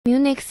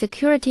Munich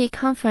Security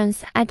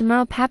Conference.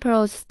 Admiral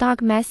Paparo's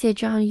stark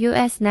message on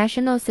U.S.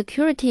 national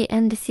security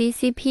and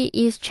CCP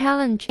is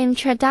challenge.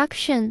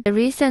 Introduction. The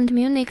recent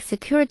Munich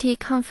Security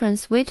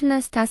Conference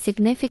witnessed a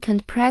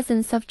significant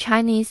presence of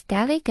Chinese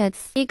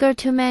delegates eager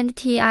to mend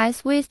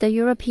ties with the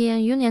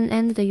European Union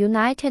and the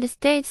United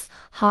States.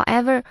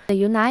 However, the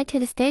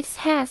United States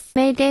has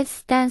made its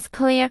stance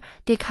clear: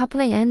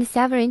 decoupling and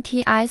severing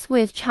ties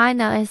with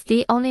China is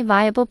the only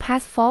viable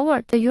path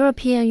forward. The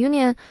European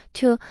Union,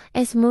 too,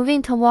 is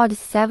moving towards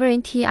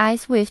severing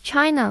ties with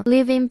China,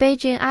 leaving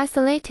Beijing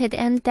isolated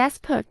and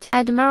desperate.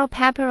 Admiral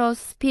Paparo's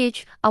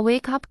speech, a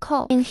wake-up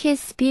call. In his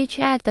speech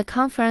at the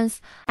conference,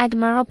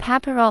 Admiral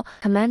Paparo,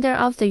 commander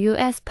of the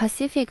U.S.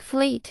 Pacific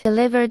Fleet,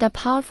 delivered a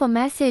powerful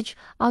message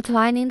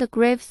outlining the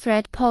grave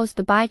threat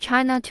posed by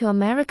China to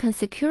American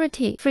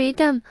security,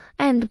 freedom,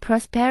 and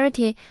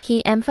prosperity.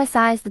 He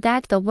emphasized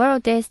that the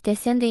world is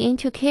descending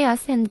into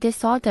chaos and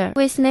disorder,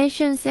 with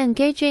nations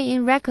engaging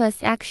in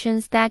reckless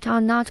actions that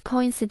are not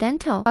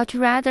coincidental, but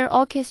rather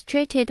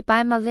orchestrated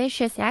by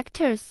malicious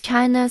actors.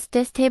 China's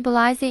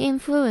destabilizing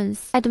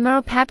influence.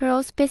 Admiral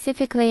Paparo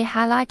specifically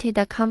highlighted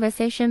a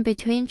conversation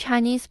between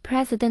Chinese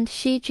President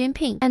Xi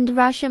Jinping and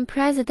Russian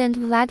President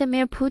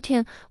Vladimir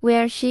Putin,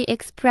 where Xi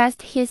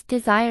expressed his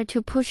desire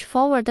to push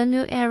forward a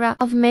new era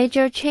of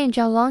major change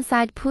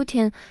alongside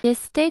Putin. This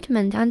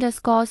statement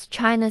underscores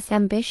China's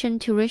ambition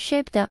to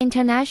reshape the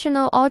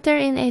international order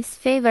in its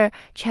favor,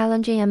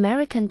 challenging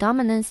American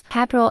dominance.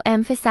 Paparo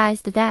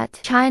emphasized that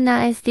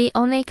China is the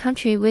only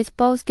country with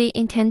both the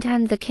intent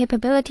and the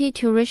capability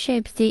to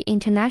reshape the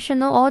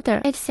international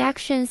order. Its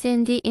actions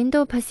in the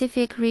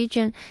Indo-Pacific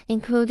region,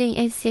 including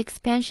its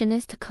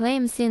expansionist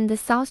claims in the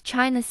South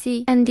China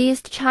Sea and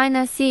East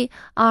China Sea,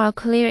 are a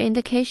clear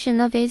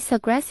indication of its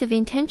aggressive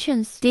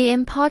intentions. The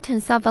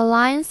importance of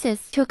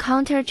alliances. To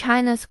counter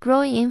China's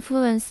growing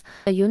influence,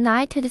 the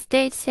United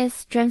States is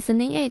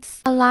strengthening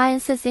its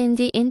alliances in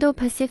the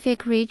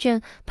Indo-Pacific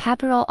region.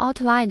 Paparo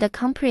outlined a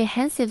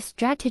comprehensive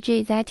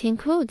strategy that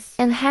includes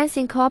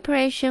enhancing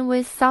cooperation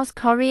with South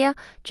Korea,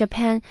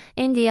 Japan,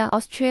 India,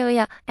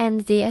 Australia,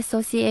 and the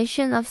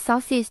Association of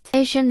Southeast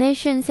Asian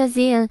Nations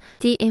 (ASEAN),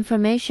 the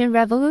information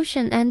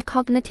revolution and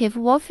cognitive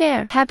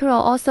warfare. Paparo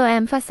also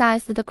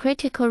emphasized the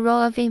critical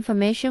role of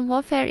information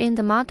warfare in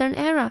the modern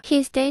era.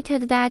 He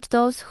stated that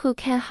those who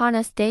can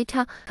harness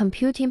data,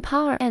 computing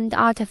power, and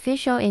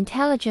artificial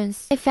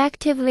intelligence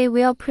effectively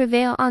will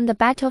prevail on the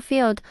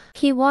battlefield.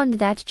 He warned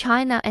that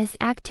China is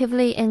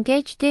actively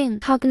engaged in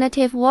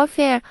cognitive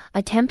warfare,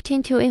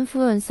 attempting to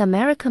influence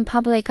American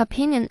public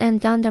opinion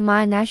and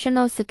undermine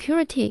national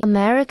security.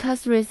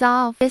 America's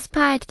resolve.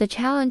 Despite the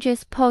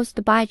challenges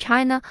posed by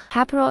China,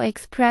 Paparo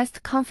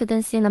expressed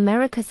confidence in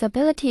America's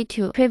ability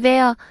to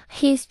prevail.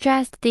 He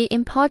stressed the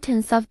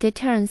importance of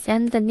deterrence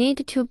and the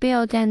need to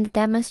build and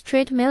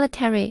demonstrate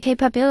military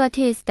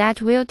capabilities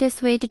that will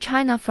dissuade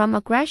China from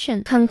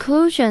aggression.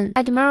 Conclusion.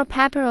 Admiral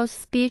Paparo's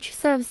speech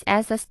serves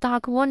as a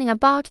stark warning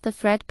about the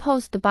threat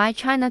posed by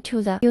China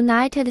to the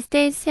United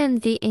States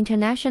and the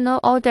international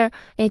order.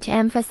 It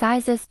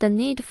emphasizes the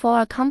need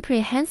for a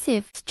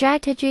comprehensive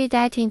strategy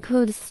that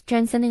includes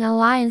strengthening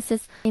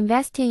alliances,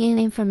 investing in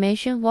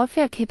information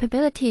warfare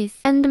capabilities,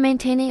 and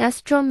maintaining a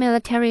strong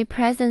military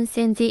presence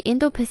in the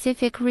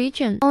Indo-Pacific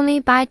region. Only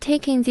by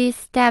taking these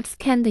steps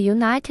can the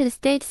United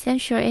States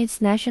ensure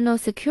its national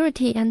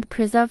security and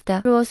preserve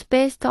the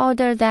rules-based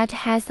order that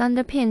has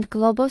underpinned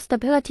global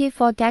stability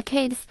for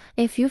decades.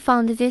 If you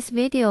found this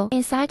video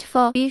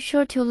insightful, be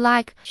sure to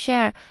like,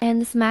 share,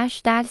 and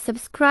smash that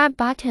subscribe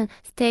button.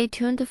 Stay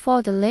tuned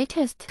for the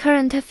latest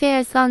current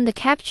affairs on the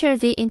Capture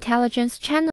the Intelligence channel.